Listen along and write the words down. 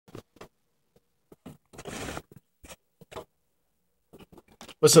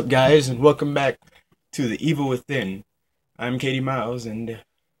What's up, guys, and welcome back to The Evil Within. I'm KDMiles, and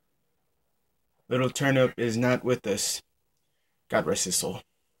Little Turnip is not with us. God rest his soul.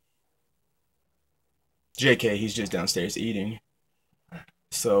 JK, he's just downstairs eating.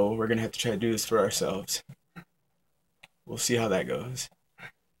 So we're gonna have to try to do this for ourselves. We'll see how that goes.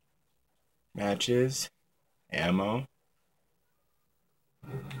 Matches, ammo.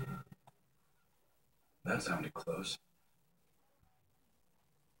 That sounded close.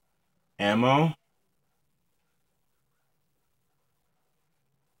 Ammo.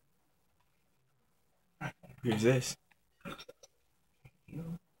 Here's this.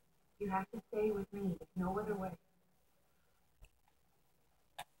 You have to stay with me. There's no other way.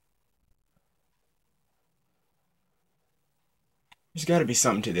 There's gotta be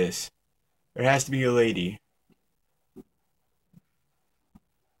something to this. There has to be a lady.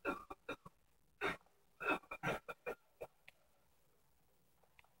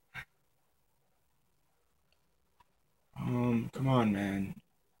 Come on, man.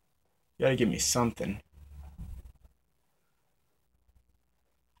 You gotta give me something.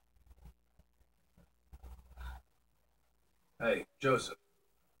 Hey, Joseph,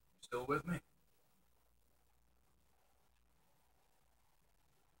 you still with me?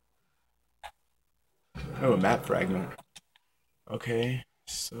 Oh, a map fragment. Okay,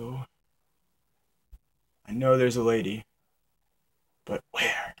 so I know there's a lady, but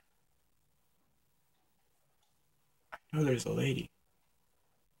where? I know there's a lady.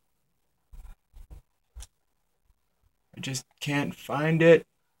 I just can't find it.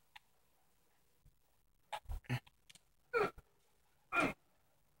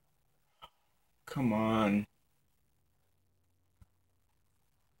 Come on.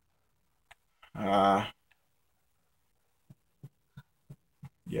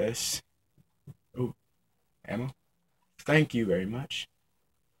 Yes. Oh, ammo. Thank you very much.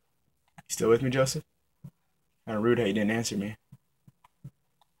 You still with me, Joseph? Kind of rude how you didn't answer me.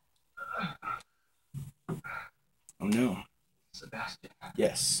 Oh no. Sebastian,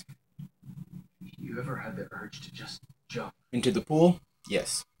 Yes. you ever had the urge to just jump Into the pool?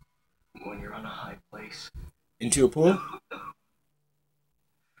 Yes. when you're on a high place? Into a pool?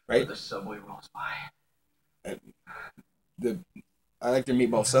 Right? The subway rolls by. I like their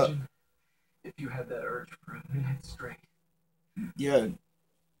meatball sub. Imagine if you had that urge for a minute straight. Yeah.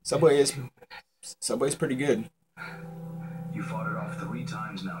 Subway's pretty good. You fought it off 3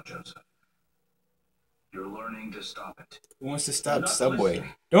 times now, Joseph. You're learning to stop it. Who wants to You're stop not Subway?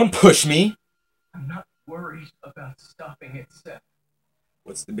 listening. Don't push me. I'm not worried about stopping it, Seth.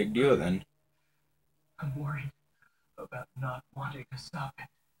 What's the big deal then? I'm worried about not wanting to stop it.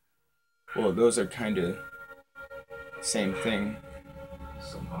 Well, those are kind of same thing.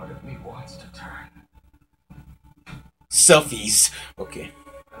 Some part of me wants to turn. Selfies. Okay.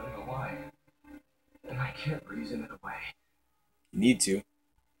 I don't know why. And I can't reason it away. You need to.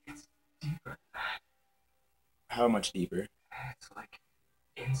 It's deeper than that. How much deeper? It's like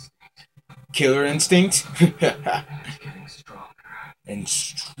instinct. Killer instinct? And it's getting stronger. And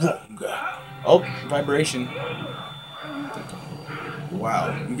stronger. Oh, vibration.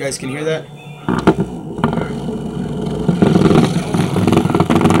 Wow. You guys can hear that?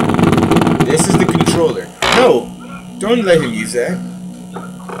 This is the controller. No! Don't let him use that.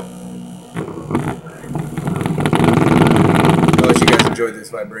 I'll let you guys enjoy this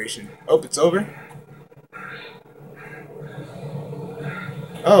vibration. Oh, it's over?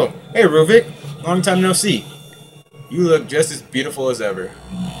 Oh, hey Ruvik. Long time no see. You look just as beautiful as ever.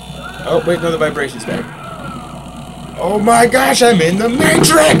 Oh, wait, no, the vibration's back. Oh my gosh, I'm in the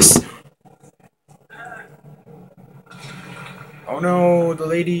Matrix! Oh no, the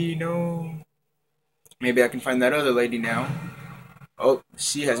lady, no. Maybe I can find that other lady now. Oh,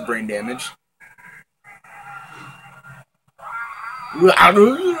 she has brain damage.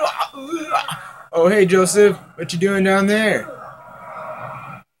 Oh, hey, Joseph. What you doing down there?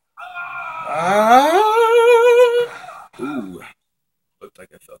 Ooh. Looked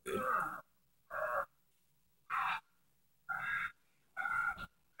like I felt good.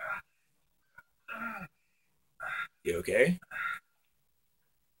 You okay?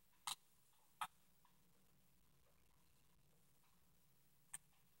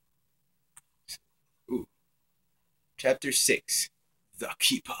 Ooh. Chapter 6. The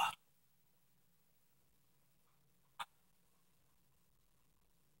Keeper.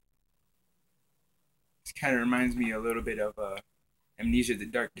 This kind of reminds me a little bit of Amnesia: The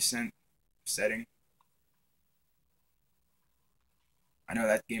Dark Descent setting. I know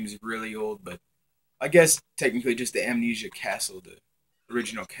that game is really old, but I guess technically just the Amnesia castle, the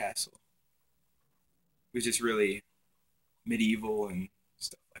original castle. It was just really medieval and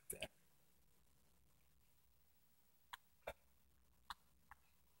stuff. Like that.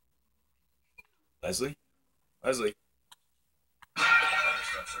 Leslie? Leslie? I better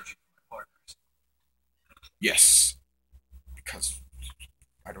start searching for my partners. Yes. Because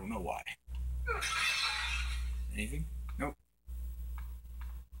I don't know why. Anything? Nope.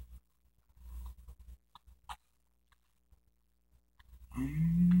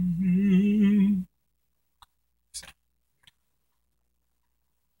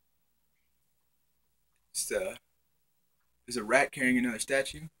 There's a rat carrying another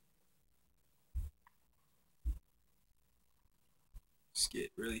statue. Just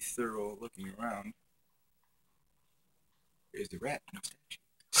get really thorough looking around. There's the rat, no statue.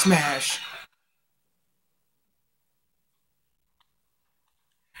 Smash!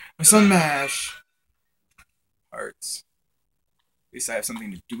 My son mash! Hearts. At least I have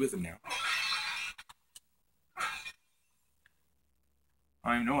something to do with them now. I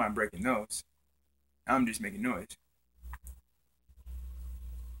don't even know why I'm breaking those. I'm just making noise.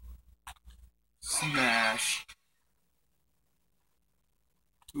 Smash.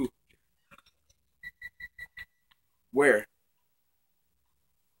 Ooh. Where?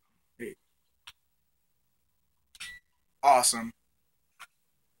 Hey. Awesome.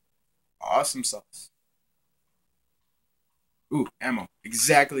 Awesome sauce. Ooh, ammo.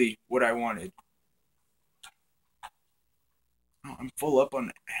 Exactly what I wanted. Oh, I'm full up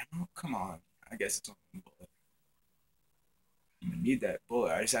on ammo? Come on. I guess it's on one bullet. I'm gonna need that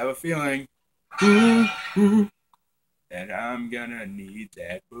bullet. I just have a feeling that I'm gonna need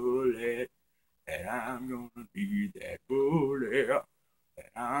that bullet. That I'm gonna need that bullet. That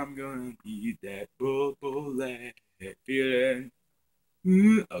I'm gonna need that bullet. Feeling.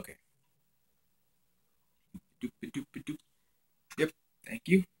 Okay. Yep. Thank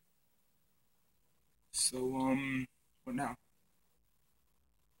you. So, what now?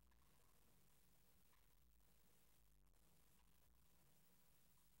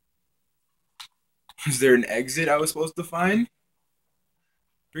 Is there an exit I was supposed to find?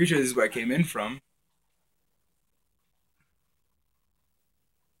 Pretty sure this is where I came in from.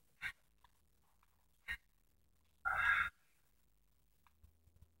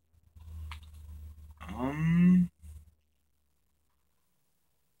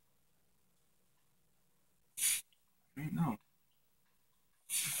 I don't know.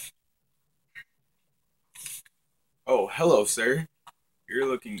 Oh, hello, sir. You're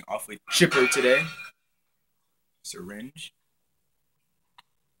looking awfully chipper today. Syringe.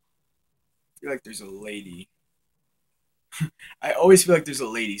 I feel like there's a lady. I always feel like there's a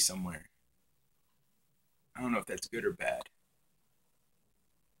lady somewhere. I don't know if that's good or bad.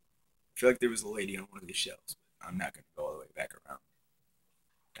 I feel like there was a lady on one of these shelves, but I'm not going to go all the way back around.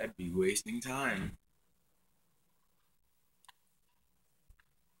 That'd be wasting time.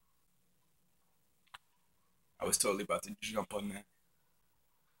 I was totally about to jump on that.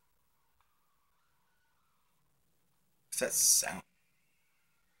 What's that sound?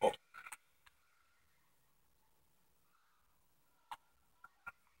 Oh.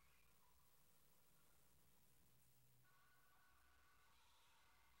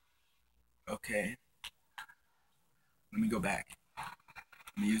 Okay. Let me go back. Let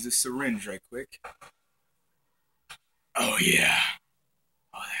me use this syringe right quick. Oh, yeah.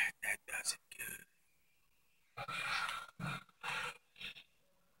 Oh, that does it good.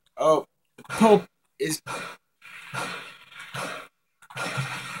 Oh, the Pope is...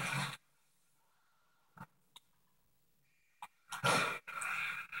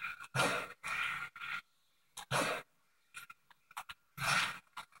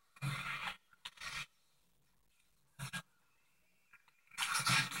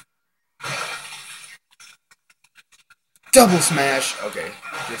 Double smash! Okay,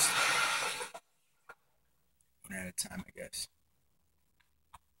 just one at a time, I guess.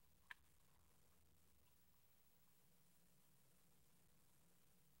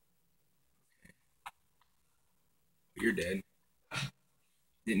 You're dead.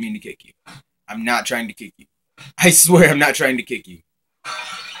 Didn't mean to kick you. I'm not trying to kick you. I swear I'm not trying to kick you.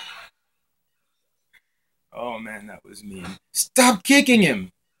 Oh man, that was mean. Stop kicking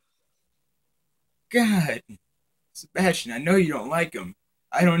him! God. Sebastian, I know you don't like him.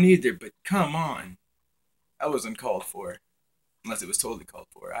 I don't either, but come on. That was uncalled for. Unless it was totally called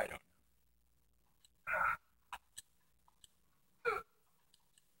for. I don't know.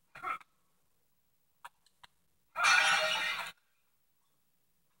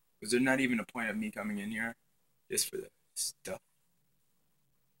 Was there not even a point of me coming in here? Just for the stuff?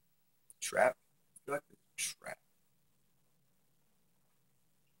 Trap? I feel like it's a trap.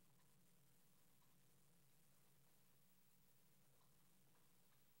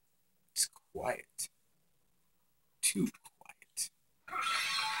 quiet. Too quiet.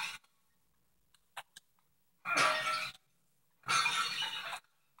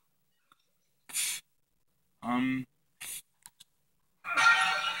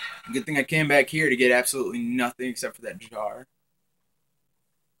 Good thing I came back here to get absolutely nothing except for that jar.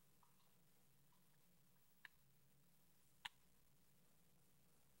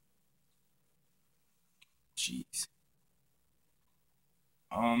 Jeez.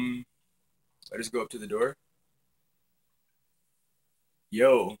 I just go up to the door.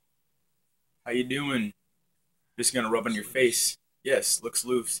 Yo, how you doing? Just gonna rub on your face. Yes, looks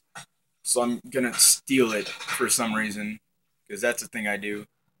loose. So I'm gonna steal it for some reason, because that's a thing I do.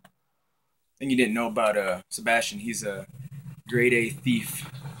 Thing you didn't know about Sebastian. He's a grade A thief.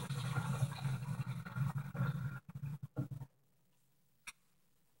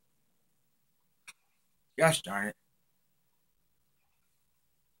 Gosh darn it.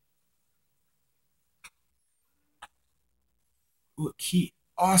 Ooh, a key.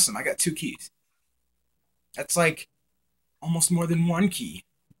 Awesome, I got 2 keys. That's like almost more than 1 key.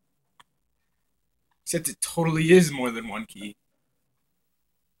 Except it totally is more than 1 key.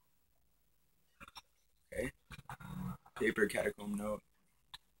 Okay. Paper catacomb note.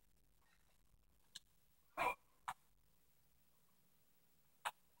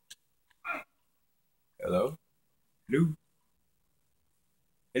 Hello? Hello?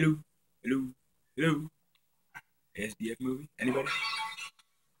 Hello? Hello? Hello? SDF movie? Anybody?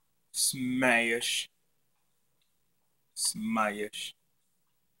 Smash. Smash.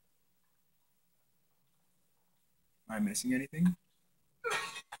 Am I missing anything?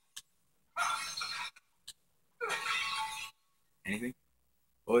 Anything?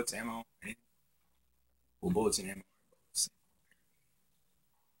 Bullets, ammo, anything? Well, bullets and ammo.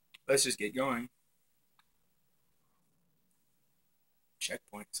 Let's just get going.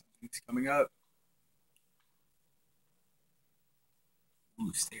 Checkpoint. Something's coming up.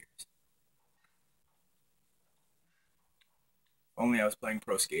 Ooh, stairs. Only I was playing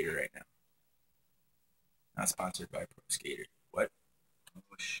Pro Skater right now. Not sponsored by Pro Skater. What? Oh,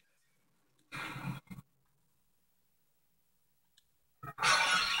 shit.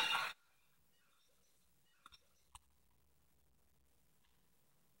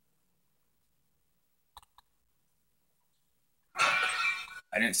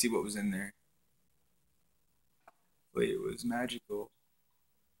 I didn't see what was in there. Wait, it was magical.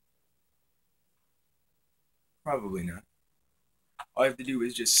 Probably not. All I have to do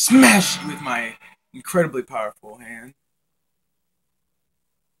is just smash it with my incredibly powerful hand.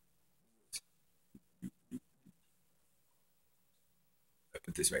 I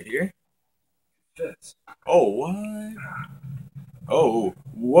put this right here. Fits. Oh, what? Oh,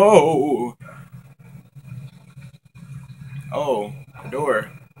 whoa. Oh, a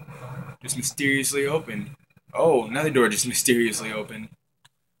door just mysteriously opened. Oh, another door just mysteriously opened.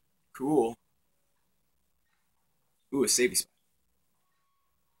 Cool. Ooh, a savey spot.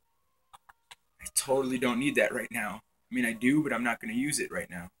 I totally don't need that right now. I mean, I do, but I'm not going to use it right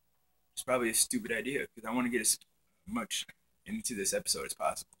now. It's probably a stupid idea because I want to get as much into this episode as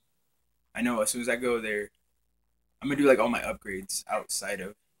possible. I know as soon as I go there, I'm going to do like all my upgrades outside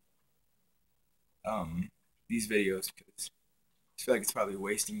of these videos because I feel like it's probably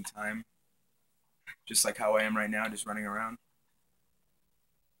wasting time. Just like how I am right now, just running around.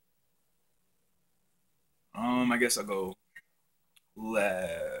 I guess I'll go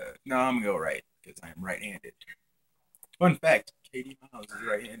left. No, I'm gonna go right because I am right-handed. Fun fact: KDMiles is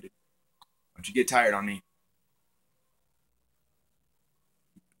right-handed. Don't you get tired on me?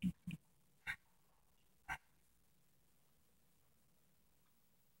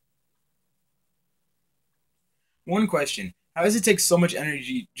 One question: how does it take so much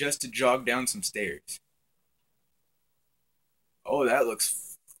energy just to jog down some stairs? Oh, that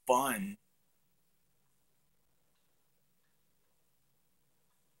looks fun.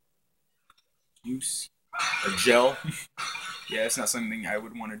 Juice, a gel. Yeah, it's not something I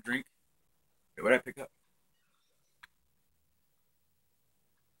would want to drink. Wait, what did I pick up?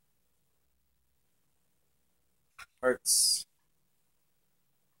 Parts.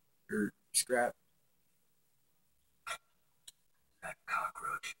 Or scrap. That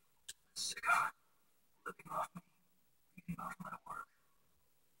cockroach. Sick hot. Living off me. Eating off my work.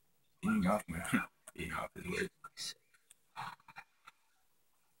 Eating off my. Eating off his work.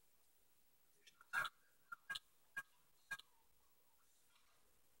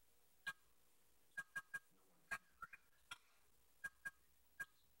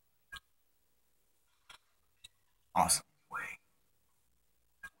 Awesome. Wait.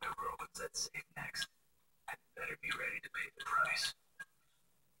 Whoever opens that safe next, I'd better be ready to pay the price.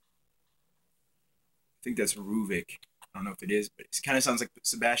 think that's Ruvik. I don't know if it is, but it kind of sounds like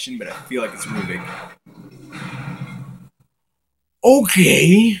Sebastian, but I feel like it's Ruvik.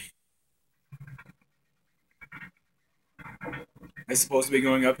 Okay. Am I supposed to be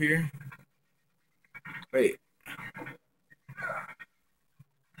going up here? Wait.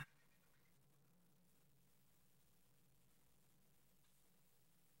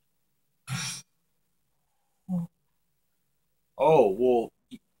 Oh, well,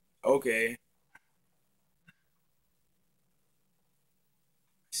 okay. I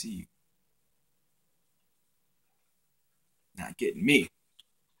see you. Not getting me.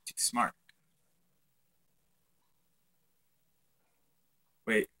 Too smart.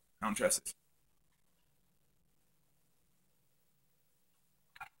 Wait, I don't trust this.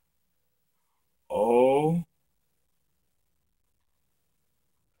 Oh.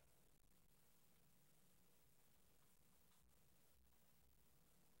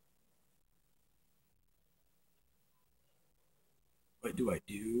 What do I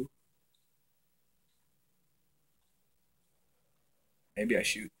do? Maybe I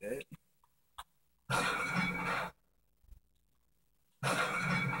shoot that.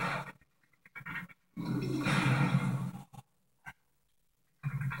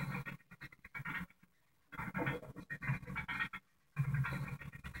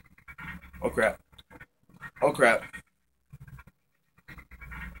 Oh crap. Oh crap.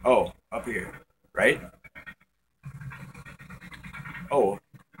 Oh, up here. Right? Oh.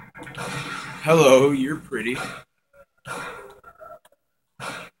 Hello, you're pretty.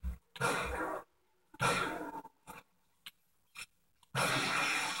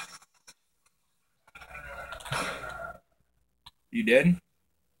 You dead?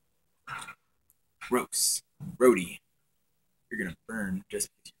 Gross. Grody. You're gonna burn just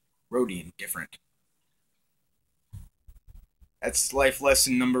because you're grody and different. That's life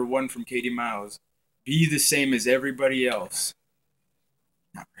lesson number 1 from KDMiles. Be the same as everybody else.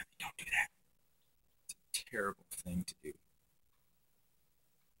 Not really, don't do that. It's a terrible thing to do.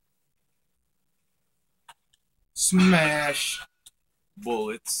 Smash.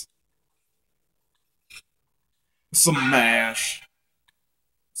 Bullets. Smash.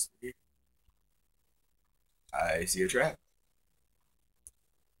 I see a trap.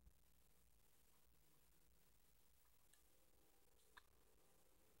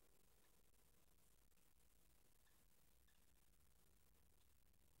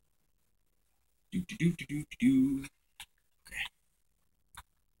 Do. Okay.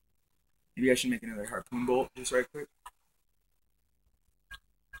 Maybe I should make another harpoon bolt just right quick.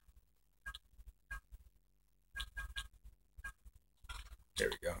 There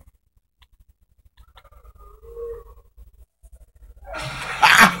we go.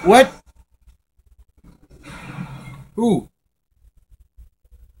 Ah! What? Who?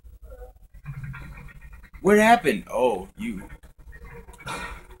 What happened? Oh, you.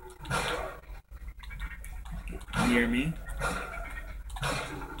 Can you hear me?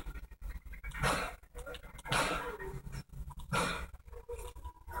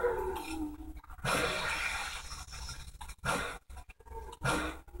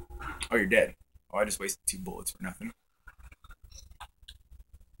 Oh, you're dead. Oh, I just wasted 2 bullets for nothing.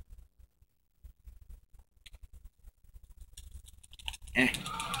 Eh.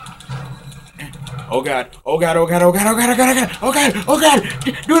 Oh god. Oh god. Oh god. Oh god. Oh god. Oh god. Oh god. Oh god. Oh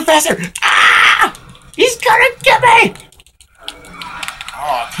god. Do it faster. Ah! He's gonna get me.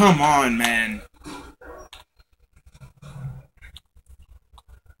 Oh, come on, man.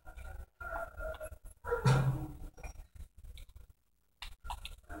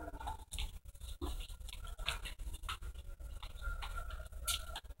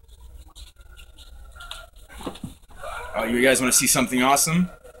 Oh, you guys want to see something awesome?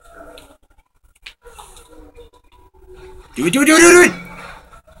 Do it, do it, do it, do it!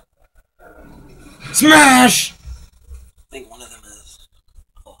 Smash! I think one of them is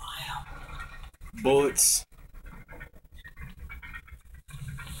Ohio. Bullets.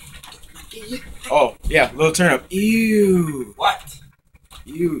 Oh, yeah, little turnip. Ew. What?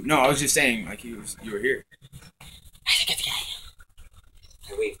 Ew. No, I was just saying, like, you were here.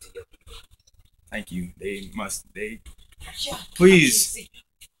 I waved to you. Thank you.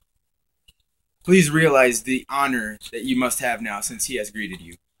 Please realize the honor that you must have now since he has greeted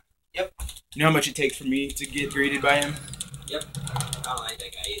you. Yep. You know how much it takes for me to get greeted by him? Yep. I don't like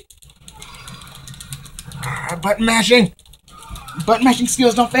that guy. Button mashing! Button mashing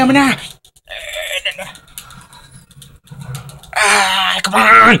skills don't fail me now! Come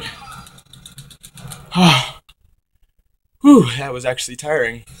on! Whew, that was actually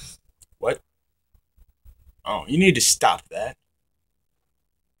tiring. What? Oh, you need to stop that.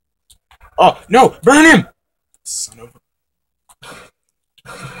 Oh, no! Burn him! Son of a...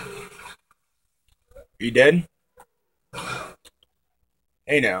 Are you dead?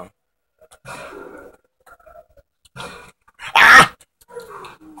 Hey, now. Ah!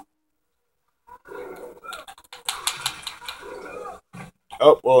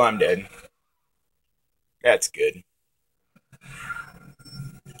 Oh, well, I'm dead. That's good.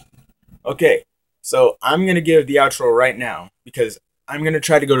 Okay, so I'm going to give the outro right now because I'm going to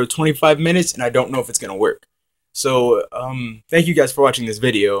try to go to 25 minutes and I don't know if it's going to work. So, thank you guys for watching this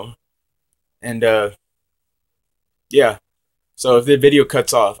video. And, yeah. So if the video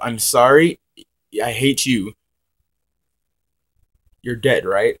cuts off, I'm sorry. I hate you. You're dead,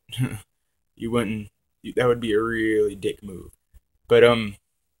 right? You wouldn't. That would be a really dick move. But,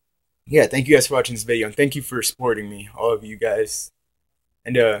 yeah, thank you guys for watching this video. And thank you for supporting me, all of you guys.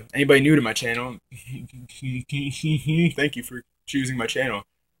 And anybody new to my channel, thank you for choosing my channel.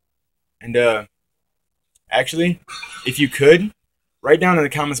 And actually, if you could, write down in the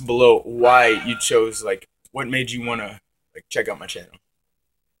comments below why you chose, like, what made you want to like check out my channel.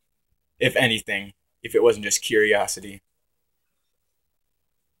 If anything, if it wasn't just curiosity.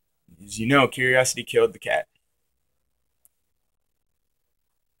 As you know, curiosity killed the cat.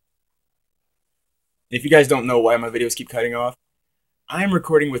 If you guys don't know why my videos keep cutting off, I'm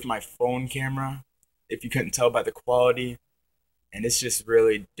recording with my phone camera, if you couldn't tell by the quality. And it's just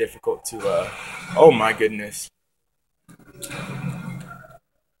really difficult to, oh my goodness.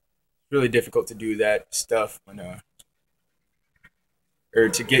 Really difficult to do that stuff when, or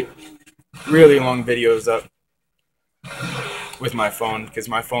to get really long videos up with my phone, because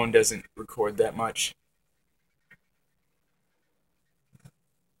my phone doesn't record that much.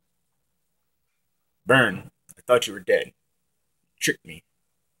 Burn. I thought you were dead. Tricked me.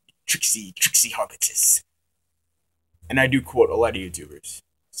 Tricksy Hobbitus. And I do quote a lot of YouTubers,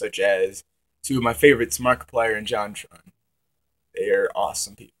 such as two of my favorites, Markiplier and JonTron. They are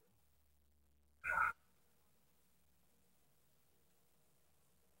awesome people.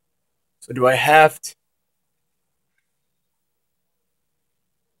 So do I have to...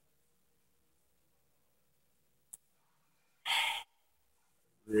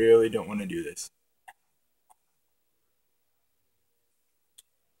 Really don't want to do this.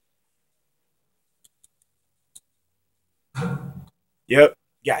 Yep,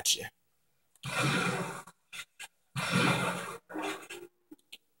 gotcha.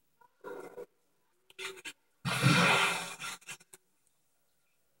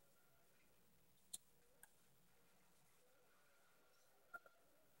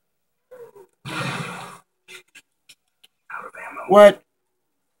 Out of ammo. What?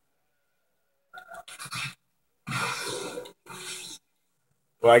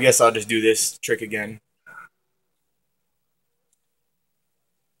 Well, I guess I'll just do this trick again.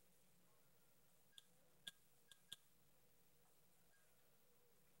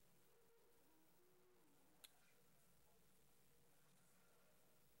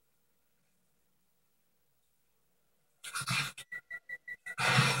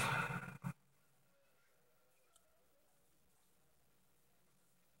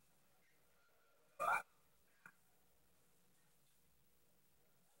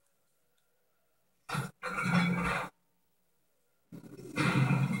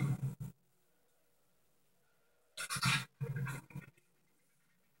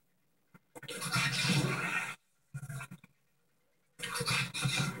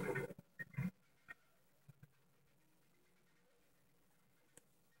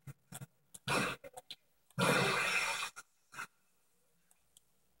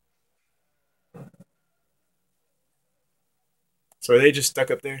 So are they just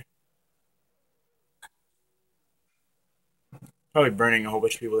stuck up there? Probably burning a whole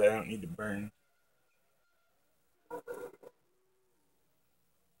bunch of people that I don't need to burn.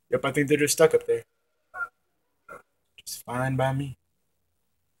 Yep, I think they're just stuck up there. Just fine by me.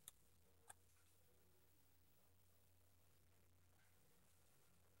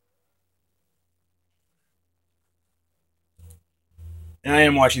 And I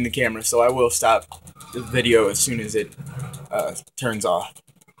am watching the camera, so I will stop the video as soon as it turns off.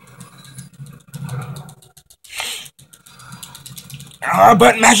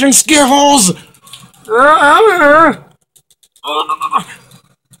 But matching skills!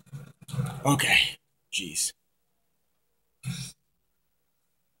 Okay, jeez.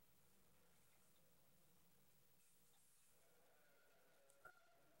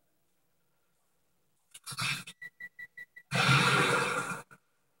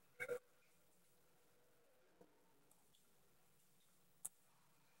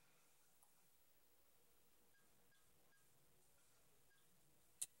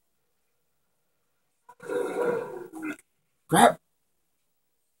 Grab.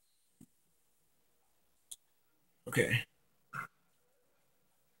 Okay.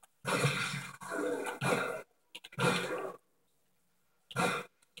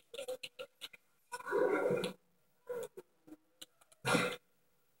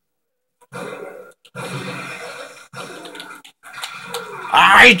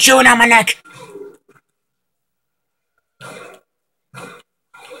 Ah, you're chewing on my neck.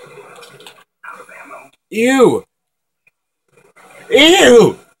 Ew.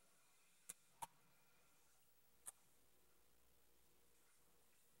 Ew.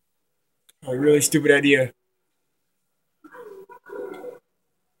 A really stupid idea.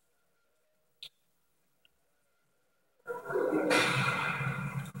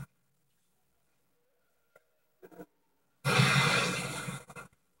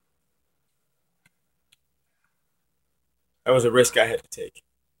 That was a risk I had to take.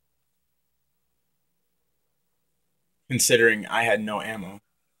 Considering I had no ammo.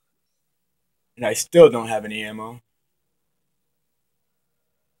 And I still don't have any ammo.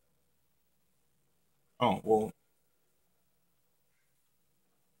 Oh, well.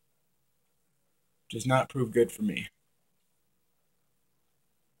 Does not prove good for me.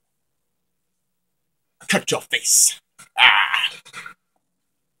 Cut your face. Ah.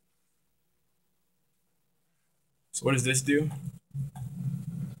 So what does this do?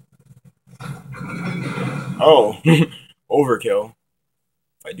 Oh. Overkill.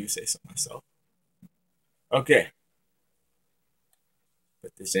 If I do say so myself. Okay.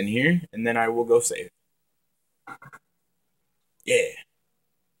 Put this in here, and then I will go save. Yeah.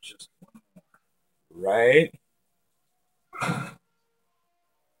 Just one more. Right.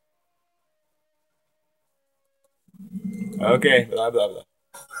 Okay, blah, blah, blah.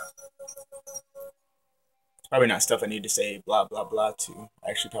 It's probably not stuff I need to say blah, blah, blah to. I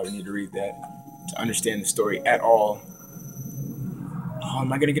actually probably need to read that to understand the story at all. Oh,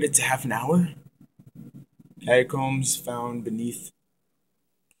 am I going to get it to half an hour? Catacombs found beneath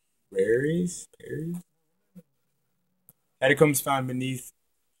prairies? Catacombs found beneath...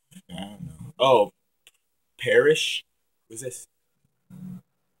 I don't know. Oh, Parish? Who's this?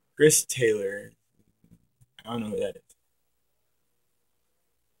 Chris Taylor. I don't know who that is.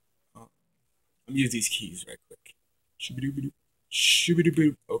 Oh, let me use these keys right quick. Shoo-ba-doo-ba-doo.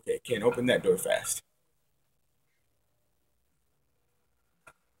 Shoo-ba-doo-ba-doo. Okay, can't open that door fast.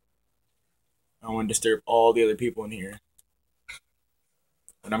 I don't want to disturb all the other people in here.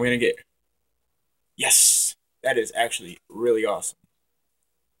 And I'm going to get... Yes! That is actually really awesome.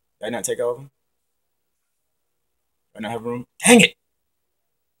 Did I not take all of them? Do I not have room? Dang it!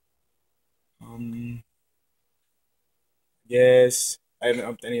 Yes. I haven't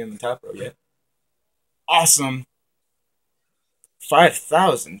upped any on the top row yet. Awesome!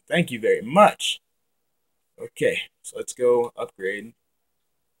 5,000. Thank you very much. Okay, so let's go upgrade.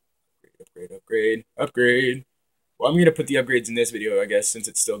 Upgrade. Well, I'm going to put the upgrades in this video, I guess, since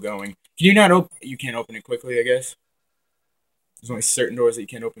it's still going. Can you not open... You can't open it quickly, I guess. There's only certain doors that you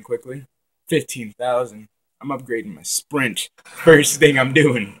can't open quickly. 15,000. I'm upgrading my sprint. First thing I'm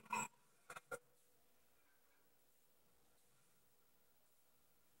doing.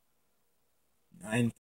 9